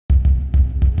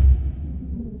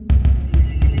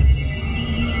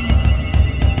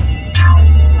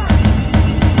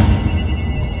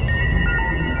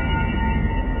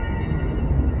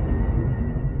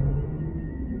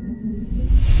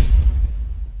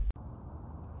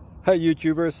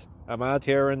YouTubers. I'm out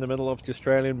here in the middle of the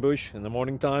Australian bush in the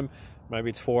morning time. Maybe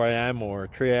it's 4 a.m. or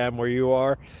 3 a.m. where you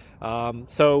are.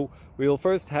 So we'll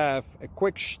first have a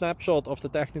quick snapshot of the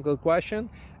technical question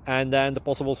and then the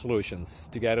possible solutions,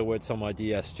 together with some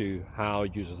ideas to how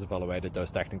users evaluated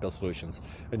those technical solutions.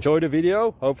 Enjoy the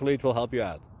video. Hopefully it will help you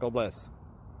out. God bless.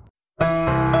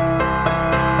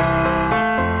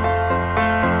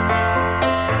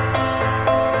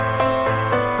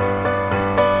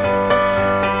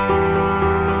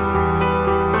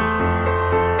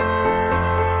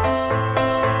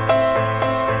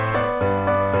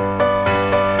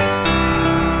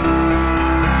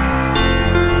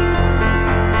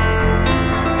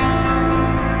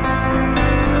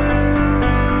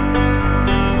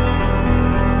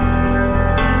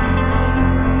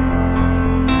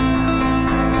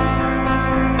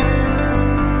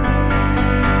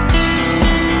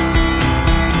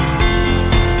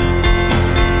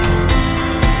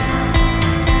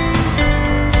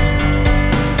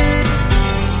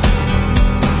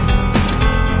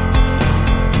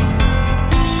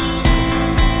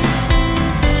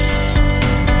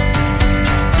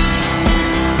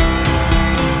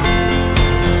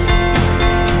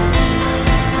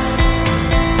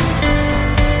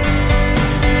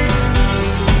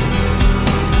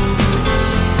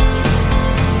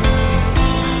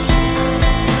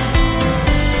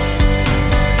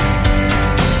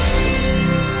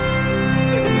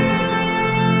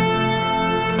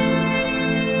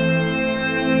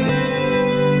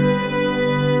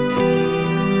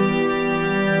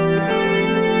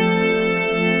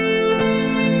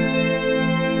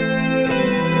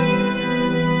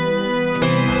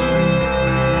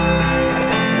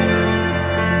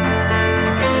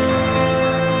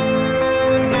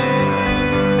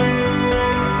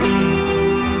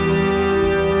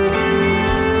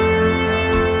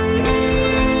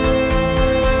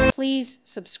 Please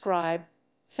subscribe.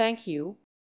 Thank you.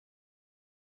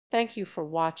 Thank you for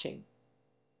watching.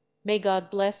 May God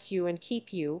bless you and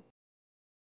keep you.